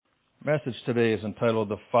Message today is entitled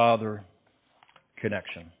The Father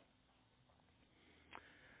Connection.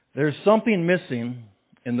 There's something missing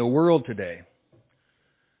in the world today,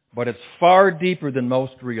 but it's far deeper than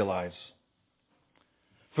most realize.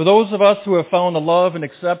 For those of us who have found the love and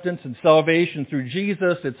acceptance and salvation through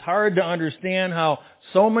Jesus, it's hard to understand how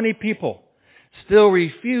so many people still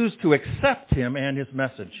refuse to accept Him and His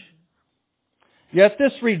message. Yet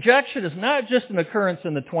this rejection is not just an occurrence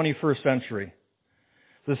in the 21st century.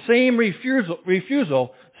 The same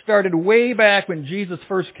refusal started way back when Jesus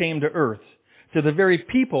first came to earth, to the very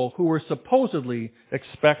people who were supposedly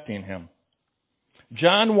expecting Him.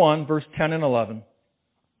 John 1, verse 10 and 11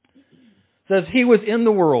 says, He was in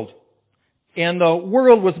the world, and the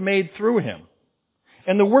world was made through Him,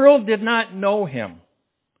 and the world did not know Him.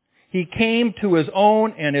 He came to His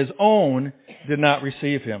own, and His own did not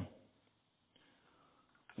receive Him.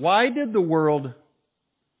 Why did the world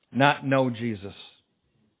not know Jesus?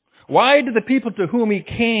 Why did the people to whom He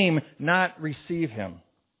came not receive Him?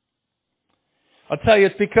 I'll tell you,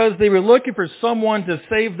 it's because they were looking for someone to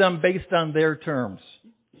save them based on their terms,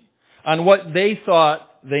 on what they thought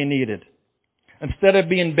they needed, instead of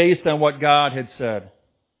being based on what God had said.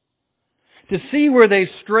 To see where they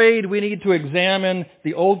strayed, we need to examine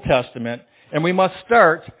the Old Testament, and we must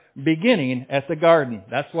start beginning at the garden.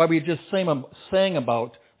 That's why we just sang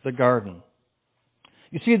about the garden.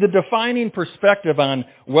 You see, the defining perspective on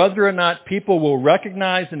whether or not people will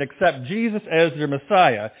recognize and accept Jesus as their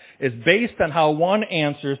Messiah is based on how one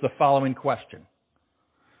answers the following question.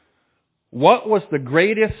 What was the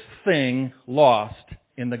greatest thing lost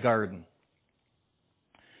in the garden?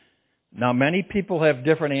 Now, many people have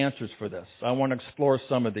different answers for this. I want to explore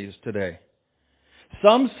some of these today.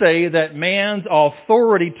 Some say that man's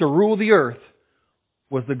authority to rule the earth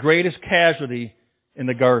was the greatest casualty in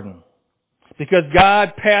the garden, because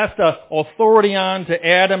God passed authority on to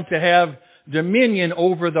Adam to have dominion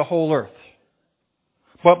over the whole earth.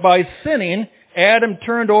 But by sinning, Adam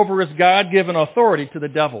turned over his God-given authority to the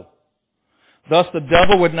devil. Thus, the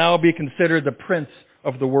devil would now be considered the prince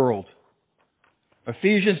of the world.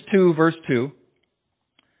 Ephesians 2, verse 2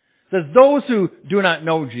 says, Those who do not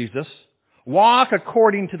know Jesus walk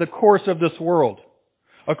according to the course of this world,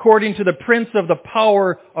 according to the prince of the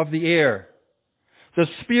power of the air, the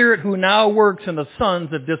spirit who now works in the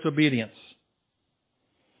sons of disobedience.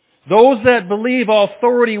 Those that believe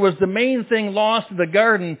authority was the main thing lost in the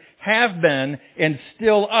garden have been and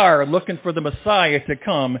still are looking for the Messiah to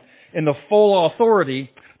come in the full authority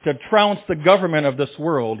to trounce the government of this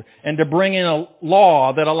world and to bring in a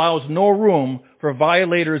law that allows no room for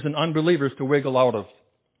violators and unbelievers to wiggle out of.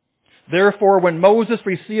 Therefore, when Moses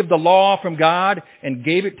received the law from God and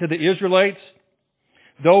gave it to the Israelites,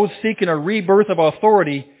 those seeking a rebirth of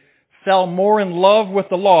authority fell more in love with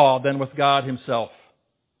the law than with God Himself.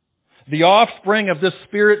 The offspring of this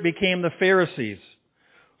spirit became the Pharisees,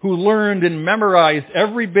 who learned and memorized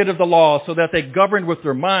every bit of the law so that they governed with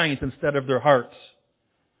their minds instead of their hearts.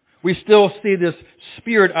 We still see this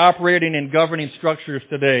spirit operating in governing structures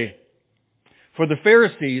today. For the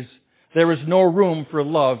Pharisees, there was no room for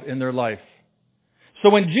love in their life.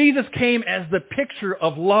 So when Jesus came as the picture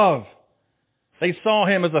of love, they saw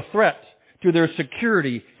Him as a threat to their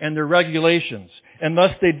security and their regulations, and thus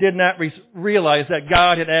they did not realize that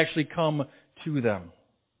God had actually come to them.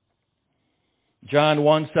 John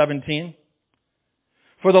 1:17.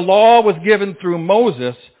 For the law was given through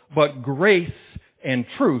Moses, but grace and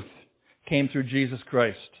truth came through Jesus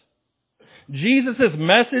Christ. Jesus'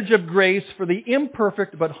 message of grace for the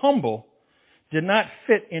imperfect but humble did not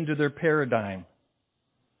fit into their paradigm.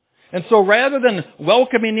 And so rather than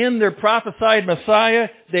welcoming in their prophesied Messiah,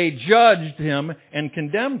 they judged Him and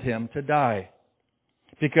condemned Him to die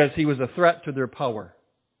because He was a threat to their power.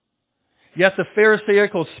 Yet the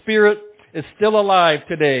Pharisaical spirit is still alive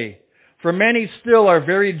today, for many still are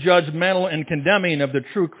very judgmental and condemning of the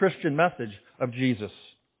true Christian message of Jesus.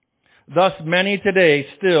 Thus, many today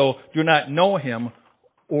still do not know Him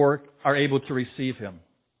or are able to receive Him.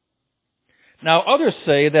 Now, others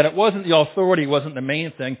say that the authority wasn't the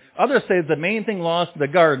main thing. Others say the main thing lost in the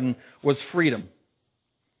garden was freedom.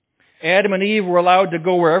 Adam and Eve were allowed to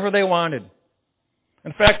go wherever they wanted.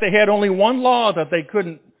 In fact, they had only one law that they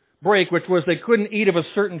couldn't break, which was they couldn't eat of a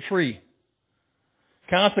certain tree.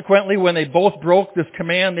 Consequently, when they both broke this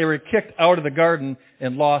command, they were kicked out of the garden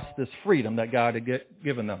and lost this freedom that God had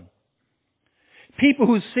given them. People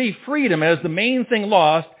who see freedom as the main thing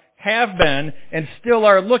lost have been and still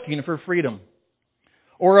are looking for freedom,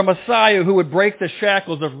 or a Messiah who would break the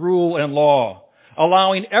shackles of rule and law,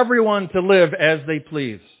 allowing everyone to live as they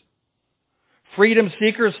please. Freedom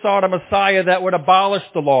seekers sought a Messiah that would abolish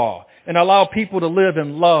the law and allow people to live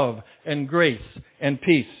in love and grace and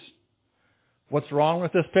peace. What's wrong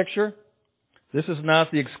with this picture? This is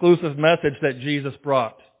not the exclusive message that Jesus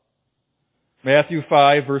brought. Matthew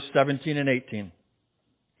 5, verse 17 and 18.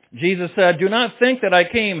 Jesus said, "Do not think that I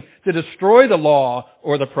came to destroy the law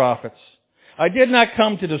or the prophets. I did not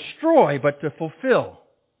come to destroy, but to fulfill.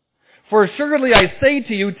 For assuredly I say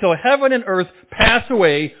to you, till heaven and earth pass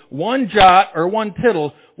away, one jot or one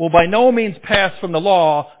tittle will by no means pass from the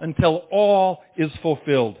law until all is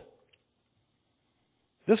fulfilled."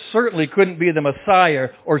 This certainly couldn't be the Messiah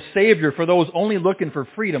or Savior for those only looking for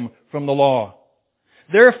freedom from the law.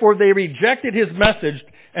 Therefore, they rejected His message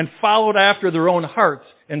and followed after their own hearts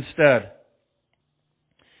instead.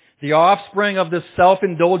 The offspring of this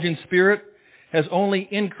self-indulging spirit has only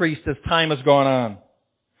increased as time has gone on.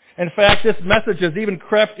 In fact, this message has even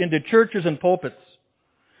crept into churches and pulpits,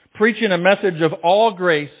 preaching a message of all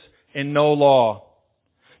grace and no law,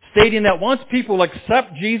 stating that once people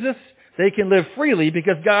accept Jesus, they can live freely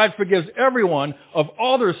because God forgives everyone of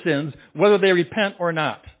all their sins, whether they repent or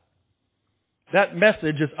not. That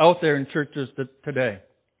message is out there in churches today.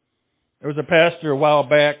 There was a pastor a while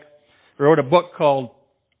back who wrote a book called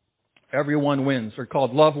Everyone Wins, or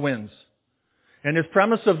called Love Wins. And his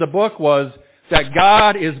premise of the book was that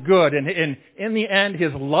God is good, and in the end,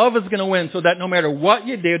 His love is going to win, so that no matter what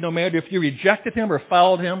you did, no matter if you rejected Him or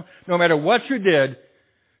followed Him, no matter what you did,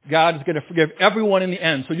 God is going to forgive everyone in the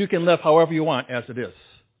end, so you can live however you want as it is.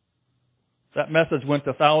 That message went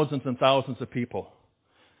to thousands and thousands of people.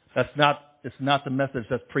 It's not the message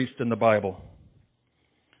that's preached in the Bible.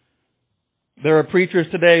 There are preachers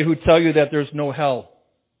today who tell you that there's no hell,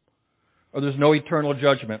 or there's no eternal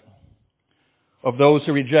judgment of those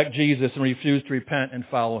who reject Jesus and refuse to repent and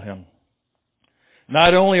follow Him.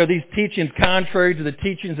 Not only are these teachings contrary to the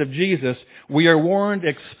teachings of Jesus, we are warned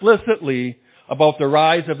explicitly about the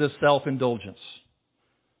rise of this self-indulgence.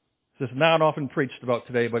 This is not often preached about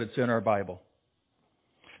today, but it's in our Bible.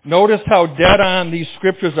 Notice how dead on these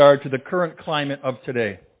scriptures are to the current climate of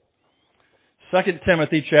today. 2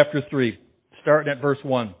 Timothy chapter 3, starting at verse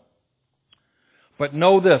 1. "But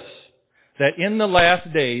know this, that in the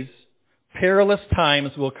last days perilous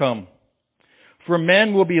times will come. For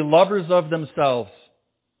men will be lovers of themselves,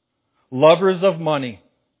 lovers of money,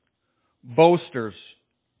 boasters,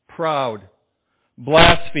 proud,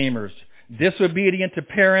 blasphemers, disobedient to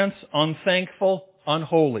parents, unthankful,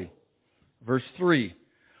 unholy." Verse 3.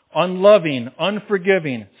 "Unloving,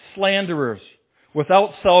 unforgiving, slanderers,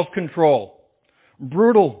 without self-control,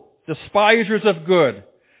 brutal, despisers of good,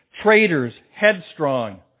 traitors,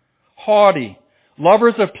 headstrong, haughty,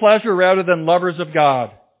 lovers of pleasure rather than lovers of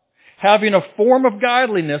God, having a form of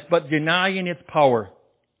godliness but denying its power.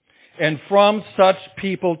 And from such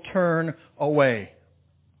people turn away."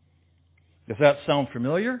 Does that sound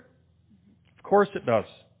familiar? Of course it does.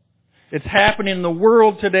 It's happening in the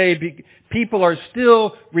world today. People are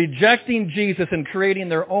still rejecting Jesus and creating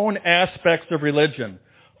their own aspects of religion,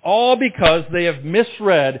 all because they have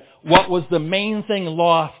misread what was the main thing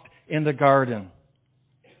lost in the garden.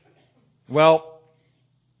 Well,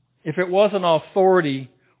 if it wasn't authority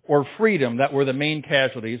or freedom that were the main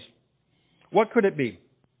casualties, what could it be?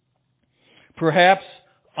 Perhaps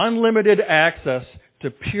unlimited access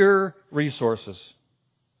to pure resources.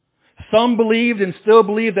 Some believed and still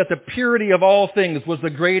believe that the purity of all things was the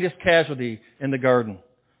greatest casualty in the garden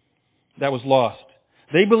that was lost.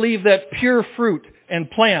 They believed that pure fruit and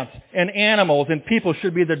plants and animals and people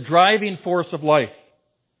should be the driving force of life.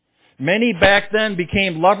 Many back then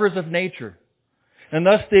became lovers of nature, and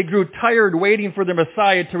thus they grew tired waiting for the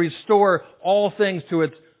Messiah to restore all things to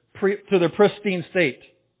their pristine state.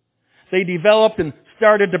 They developed and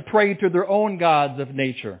started to pray to their own gods of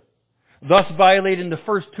nature, thus violating the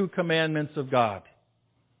first two commandments of God.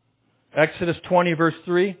 Exodus 20 verse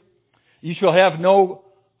 3, "You shall have no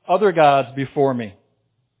other gods before me."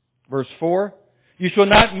 Verse 4, "You shall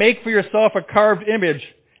not make for yourself a carved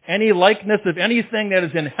image, any likeness of anything that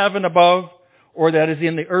is in heaven above, or that is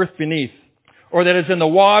in the earth beneath, or that is in the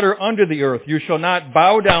water under the earth. You shall not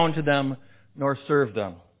bow down to them, nor serve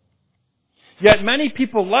them." Yet many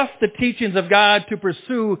people left the teachings of God to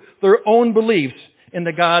pursue their own beliefs in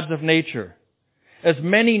the gods of nature, as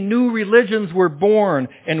many new religions were born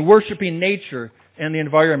and worshiping nature and the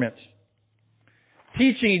environment.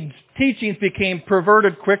 Teachings became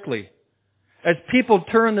perverted quickly, as people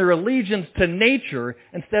turned their allegiance to nature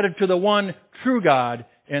instead of to the one true God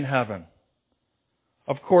in heaven.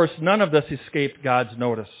 Of course, none of this escaped God's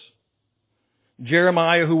notice.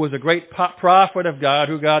 Jeremiah, who was a great prophet of God,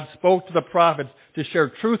 who God spoke to the prophets to share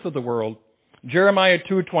truth of the world, Jeremiah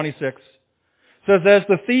 2:26, says, "As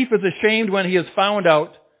the thief is ashamed when he is found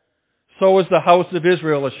out, so is the house of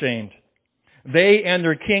Israel ashamed. They and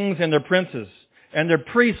their kings and their princes, and their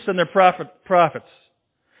priests and their prophets,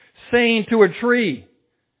 saying to a tree,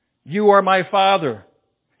 you are my father,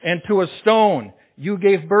 and to a stone, you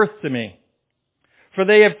gave birth to me. For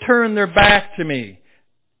they have turned their back to me,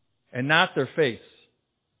 and not their face.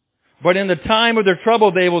 But in the time of their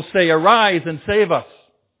trouble they will say, arise and save us.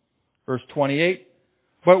 Verse 28,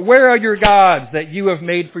 but where are your gods that you have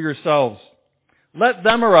made for yourselves? Let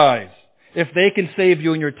them arise, if they can save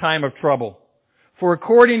you in your time of trouble. For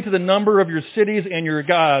according to the number of your cities and your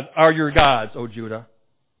God are your gods, O Judah.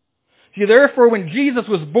 See, therefore, when Jesus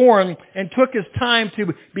was born and took his time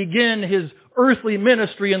to begin his earthly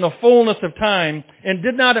ministry in the fullness of time, and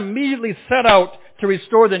did not immediately set out to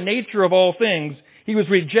restore the nature of all things, he was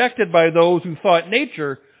rejected by those who thought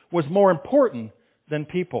nature was more important than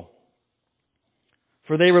people.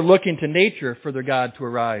 For they were looking to nature for their God to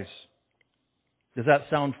arise. Does that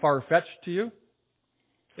sound far-fetched to you?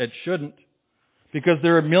 It shouldn't. Because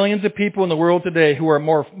there are millions of people in the world today who are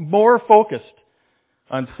more focused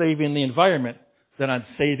on saving the environment than on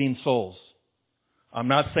saving souls. I'm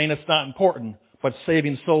not saying it's not important, but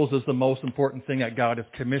saving souls is the most important thing that God has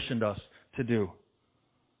commissioned us to do.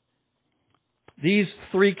 These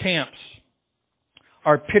three camps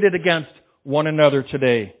are pitted against one another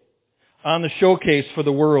today on the showcase for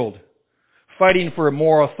the world, fighting for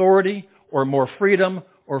more authority or more freedom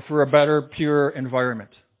or for a better, purer environment.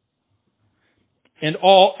 And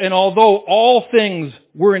although all things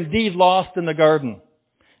were indeed lost in the garden,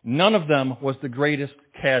 none of them was the greatest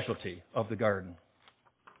casualty of the garden.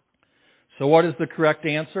 So what is the correct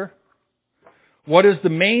answer? What is the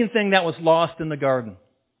main thing that was lost in the garden?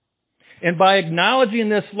 And by acknowledging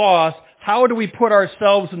this loss, how do we put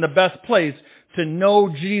ourselves in the best place to know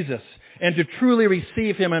Jesus and to truly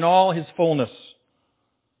receive Him in all His fullness?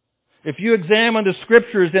 If you examine the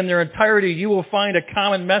Scriptures in their entirety, you will find a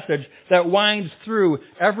common message that winds through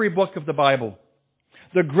every book of the Bible.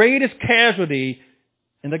 The greatest casualty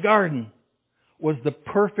in the garden was the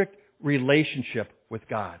perfect relationship with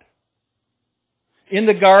God. In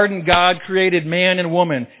the garden, God created man and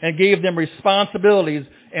woman and gave them responsibilities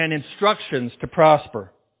and instructions to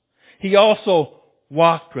prosper. He also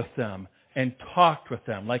walked with them and talked with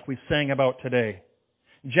them, like we sang about today.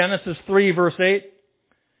 Genesis 3, verse 8,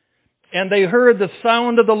 and they heard the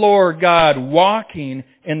sound of the Lord God walking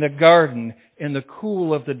in the garden in the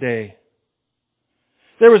cool of the day.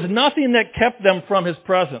 There was nothing that kept them from His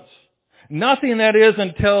presence. Nothing, that is,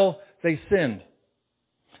 until they sinned.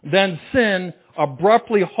 Then sin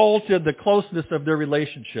abruptly halted the closeness of their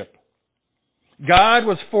relationship. God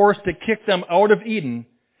was forced to kick them out of Eden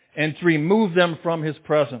and to remove them from His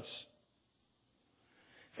presence.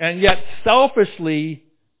 And yet, selfishly,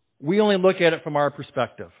 we only look at it from our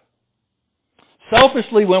perspective.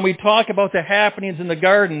 Selfishly, when we talk about the happenings in the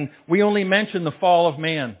garden, we only mention the fall of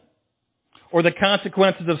man or the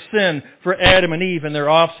consequences of sin for Adam and Eve and their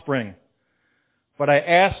offspring. But I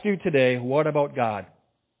ask you today, what about God?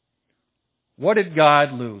 What did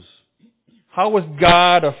God lose? How was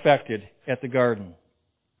God affected at the garden?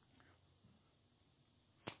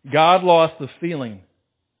 God lost the feeling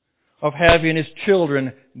of having His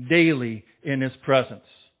children daily in His presence.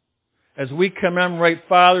 As we commemorate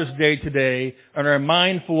Father's Day today and are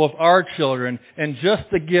mindful of our children and just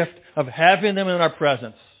the gift of having them in our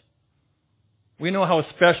presence, we know how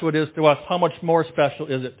special it is to us. How much more special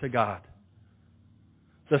is it to God?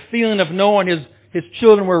 The feeling of knowing His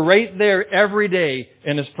children were right there every day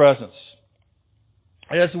in His presence.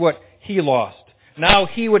 That's what He lost. Now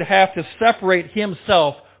He would have to separate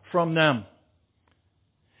Himself from them.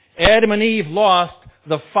 Adam and Eve lost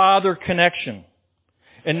the father connection.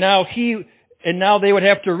 And now they would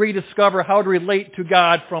have to rediscover how to relate to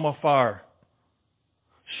God from afar.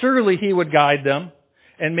 Surely He would guide them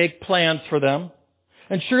and make plans for them.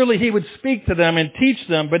 And surely He would speak to them and teach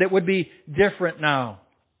them, but it would be different now.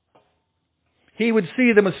 He would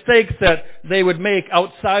see the mistakes that they would make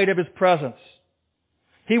outside of His presence.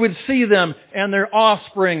 He would see them and their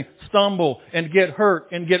offspring stumble and get hurt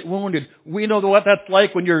and get wounded. We know what that's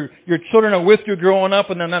like when your children are with you growing up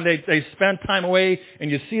and then they spend time away and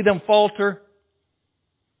you see them falter.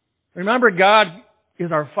 Remember, God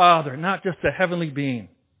is our Father, not just a heavenly being.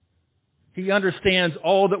 He understands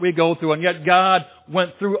all that we go through, and yet God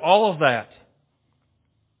went through all of that.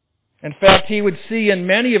 In fact, He would see in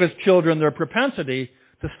many of His children their propensity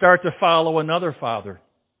to start to follow another father.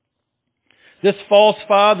 This false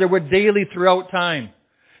father would daily throughout time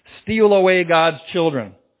steal away God's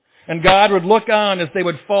children. And God would look on as they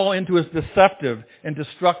would fall into His deceptive and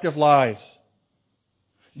destructive lies.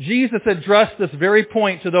 Jesus addressed this very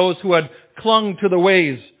point to those who had clung to the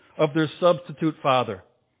ways of their substitute father.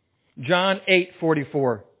 John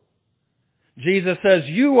 8:44. Jesus says,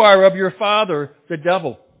 "You are of your father, the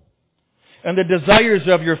devil, and the desires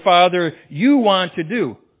of your father you want to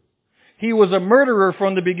do. He was a murderer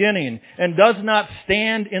from the beginning and does not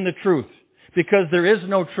stand in the truth, because there is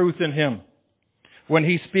no truth in him. When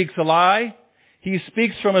he speaks a lie, he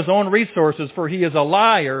speaks from his own resources, for he is a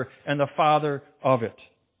liar and the father of it."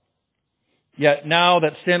 Yet now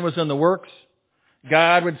that sin was in the works,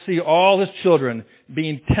 God would see all His children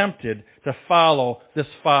being tempted to follow this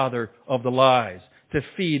father of the lies, to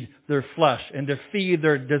feed their flesh and to feed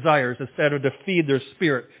their desires instead of to feed their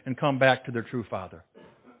spirit and come back to their true Father.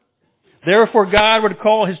 Therefore, God would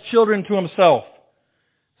call His children to Himself.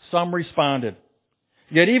 Some responded.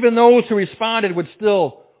 Yet even those who responded would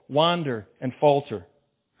still wander and falter.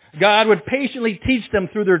 God would patiently teach them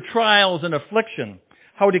through their trials and affliction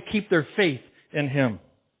how to keep their faith in Him.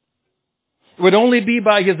 It would only be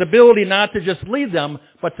by His ability not to just lead them,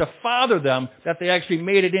 but to father them, that they actually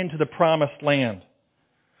made it into the promised land,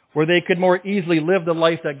 where they could more easily live the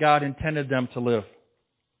life that God intended them to live.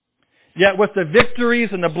 Yet with the victories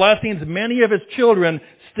and the blessings, many of His children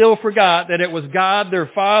still forgot that it was God, their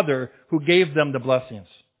Father, who gave them the blessings.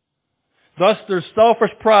 Thus their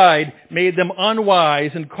selfish pride made them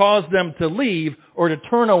unwise and caused them to leave or to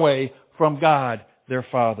turn away from God, their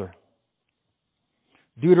Father.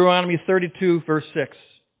 Deuteronomy 32, verse 6.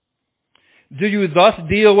 "Do you thus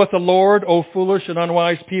deal with the Lord, O foolish and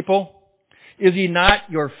unwise people? Is He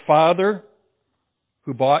not your Father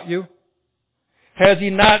who bought you? Has He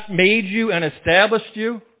not made you and established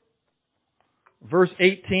you?" Verse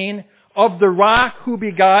 18, "Of the rock who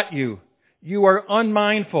begot you, you are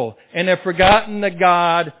unmindful and have forgotten the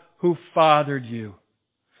God who fathered you."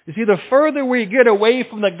 You see, the further we get away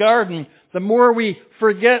from the garden, the more we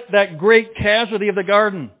forget that great casualty of the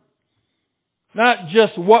garden. Not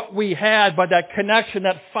just what we had, but that connection,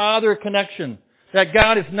 that Father connection. That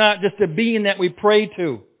God is not just a being that we pray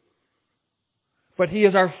to, but He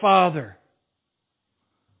is our Father.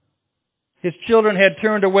 His children had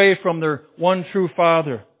turned away from their one true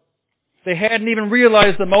Father. They hadn't even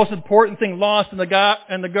realized the most important thing lost in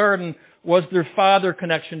the garden was their Father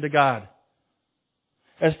connection to God.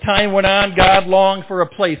 As time went on, God longed for a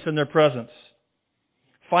place in their presence.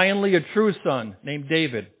 Finally, a true son named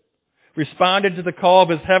David responded to the call of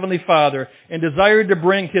his heavenly Father and desired to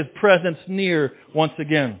bring His presence near once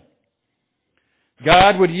again.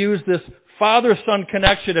 God would use this father-son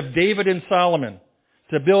connection of David and Solomon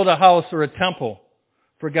to build a house or a temple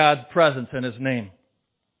for God's presence and His name.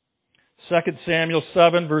 2 Samuel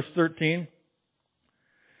 7, verse 13.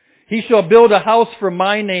 "He shall build a house for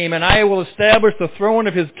my name, and I will establish the throne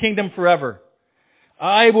of His kingdom forever.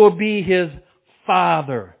 I will be His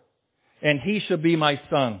Father, and He shall be my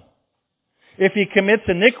son. If he commits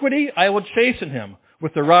iniquity, I will chasten him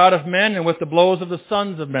with the rod of men and with the blows of the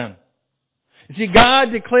sons of men." You see,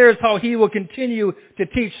 God declares how He will continue to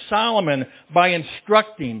teach Solomon by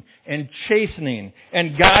instructing and chastening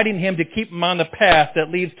and guiding him to keep him on the path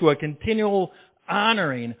that leads to a continual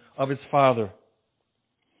honoring of his father.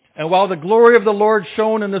 And while the glory of the Lord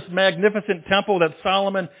shone in this magnificent temple that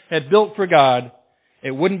Solomon had built for God,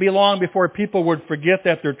 it wouldn't be long before people would forget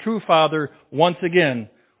that their true father once again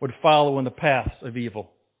would follow in the paths of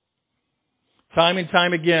evil. Time and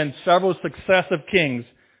time again, several successive kings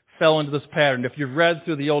fell into this pattern. If you've read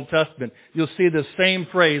through the Old Testament, you'll see the same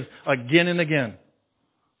phrase again and again.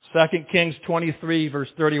 2 Kings 23, verse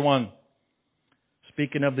 31.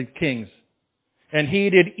 Speaking of the kings. "And he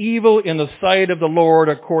did evil in the sight of the Lord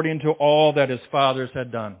according to all that his fathers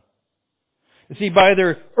had done." You see, by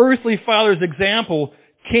their earthly father's example,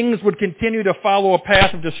 kings would continue to follow a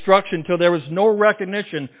path of destruction until there was no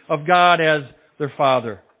recognition of God as their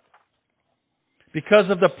Father. Because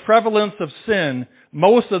of the prevalence of sin,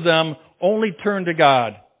 most of them only turned to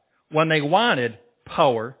God when they wanted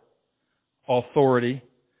power, authority,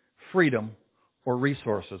 freedom, or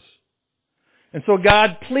resources. And so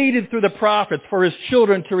God pleaded through the prophets for His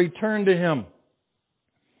children to return to Him.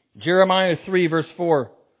 Jeremiah 3, verse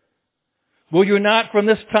 4. "Will you not from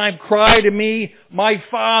this time cry to me, my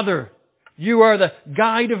Father? You are the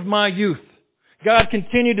guide of my youth." God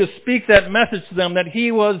continued to speak that message to them that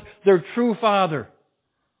He was their true Father.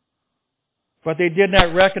 But they did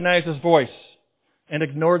not recognize His voice and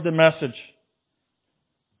ignored the message.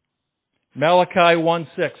 Malachi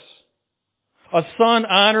 1:6. "A son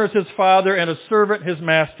honors his father and a servant his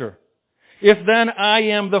master. If then I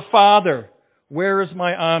am the Father, where is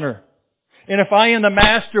my honor? And if I am the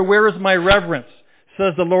master, where is my reverence?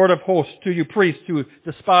 Says the Lord of hosts to you priests who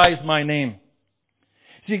despise my name."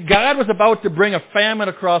 See, God was about to bring a famine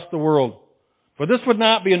across the world. For this would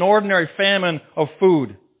not be an ordinary famine of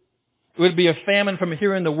food. It would be a famine from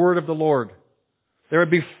hearing the word of the Lord. There would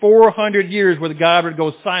be 400 years where God would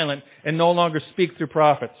go silent and no longer speak through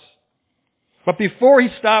prophets. But before he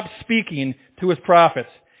stopped speaking to his prophets,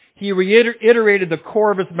 he reiterated the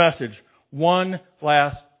core of his message one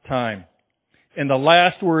last time. In the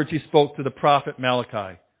last words he spoke to the prophet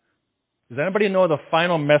Malachi. Does anybody know the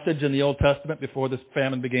final message in the Old Testament before this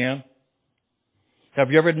famine began? Have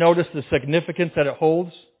you ever noticed the significance that it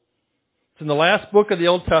holds? It's in the last book of the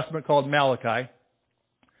Old Testament called Malachi.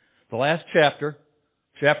 The last chapter,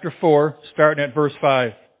 chapter 4, starting at verse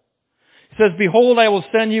 5. It says, Behold, I will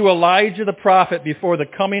send you Elijah the prophet before the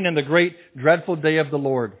coming and the great dreadful day of the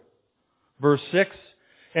Lord. Verse 6,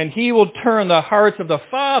 And he will turn the hearts of the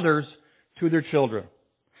fathers to their children,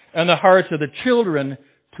 and the hearts of the children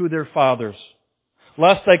to their fathers,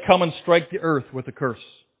 lest I come and strike the earth with a curse.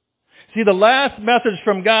 See, the last message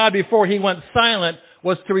from God before he went silent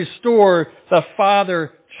was to restore the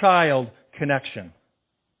father-child connection.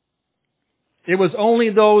 It was only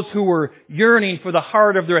those who were yearning for the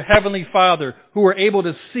heart of their heavenly Father who were able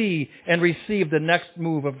to see and receive the next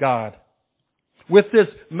move of God. With this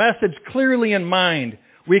message clearly in mind,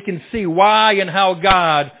 we can see why and how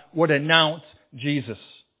God would announce Jesus.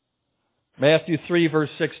 Matthew 3, verse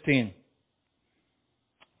 16.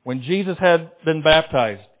 When Jesus had been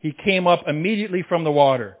baptized, he came up immediately from the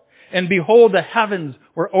water. And behold, the heavens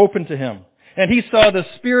were opened to him. And he saw the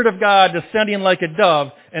Spirit of God descending like a dove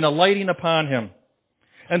and alighting upon him.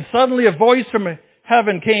 And suddenly a voice from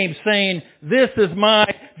heaven came saying, This is my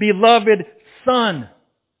beloved Son,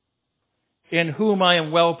 in whom I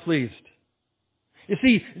am well pleased. You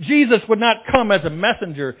see, Jesus would not come as a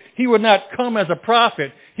messenger. He would not come as a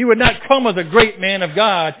prophet. He would not come as a great man of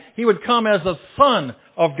God. He would come as a Son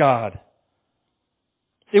of God.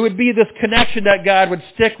 It would be this connection that God would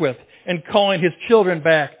stick with in calling His children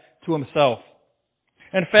back to Himself.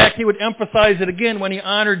 In fact, He would emphasize it again when He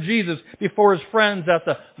honored Jesus before His friends at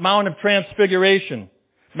the Mount of Transfiguration.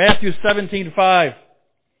 Matthew 17:5.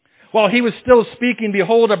 While He was still speaking,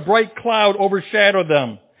 behold, a bright cloud overshadowed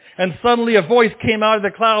them. And suddenly a voice came out of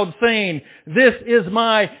the cloud saying, This is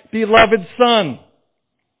my beloved Son,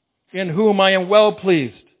 in whom I am well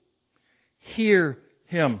pleased. Hear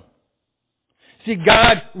Him. See,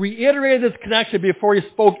 God reiterated this connection before He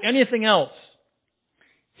spoke anything else.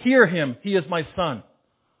 Hear Him. He is my Son.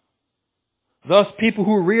 Thus, people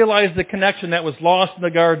who realized the connection that was lost in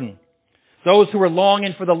the garden, those who were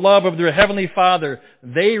longing for the love of their Heavenly Father,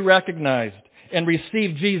 they recognized and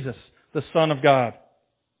received Jesus, the Son of God.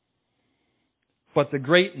 But the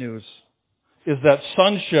great news is that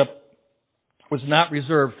sonship was not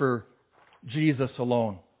reserved for Jesus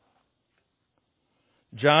alone.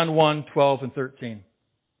 John 1:12 and 13.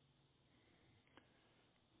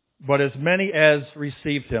 But as many as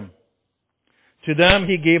received Him, to them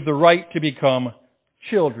He gave the right to become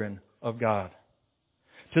children of God.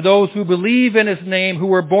 To those who believe in His name, who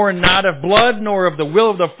were born not of blood, nor of the will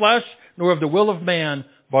of the flesh, nor of the will of man,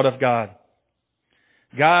 but of God.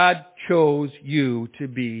 God chose you to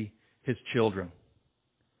be His children.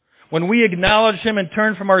 When we acknowledge Him and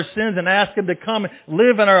turn from our sins and ask Him to come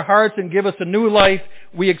live in our hearts and give us a new life,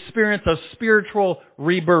 we experience a spiritual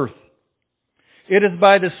rebirth. It is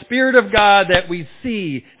by the Spirit of God that we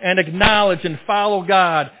see and acknowledge and follow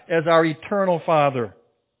God as our eternal Father.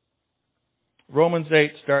 Romans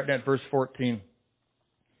 8, starting at verse 14.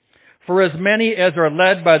 For as many as are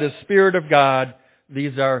led by the Spirit of God,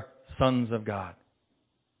 these are sons of God.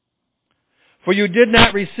 For you did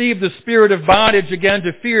not receive the spirit of bondage again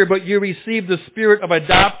to fear, but you received the Spirit of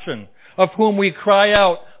adoption, of whom we cry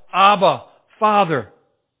out, Abba, Father.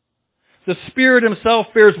 The Spirit Himself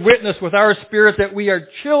bears witness with our spirit that we are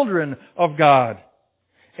children of God.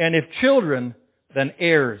 And if children, then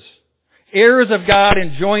heirs. Heirs of God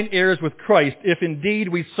and joint heirs with Christ, if indeed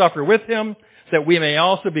we suffer with Him, that we may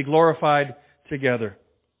also be glorified together.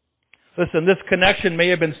 Listen, this connection may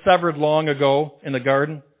have been severed long ago in the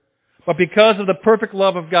garden, but because of the perfect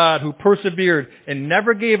love of God who persevered and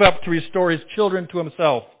never gave up to restore His children to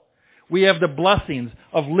Himself, we have the blessings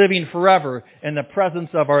of living forever in the presence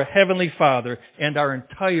of our Heavenly Father and our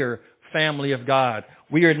entire family of God.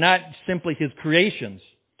 We are not simply His creations.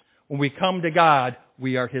 When we come to God,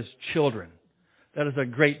 we are His children. That is a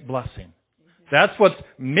great blessing. That's what's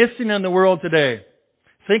missing in the world today.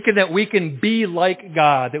 Thinking that we can be like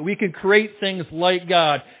God, that we can create things like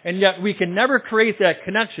God, and yet we can never create that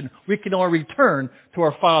connection. We can only return to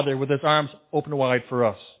our Father with His arms open wide for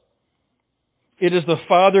us. It is the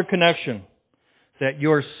Father connection that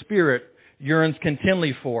your spirit yearns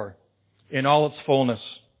continually for in all its fullness.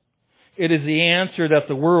 It is the answer that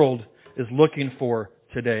the world is looking for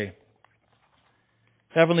today.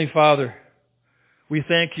 Heavenly Father, we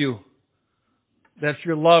thank you that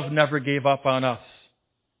your love never gave up on us,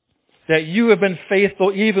 that you have been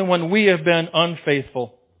faithful even when we have been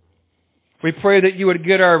unfaithful. We pray that you would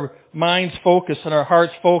get our minds focused and our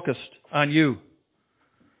hearts focused on you.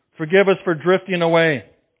 Forgive us for drifting away,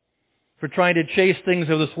 for trying to chase things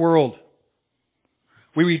of this world.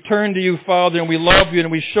 We return to you, Father, and we love you,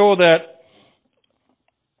 and we show that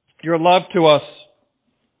your love to us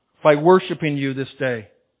by worshiping you this day.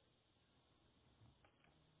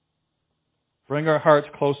 Bring our hearts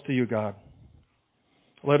close to you, God.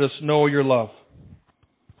 Let us know your love.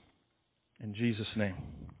 In Jesus' name.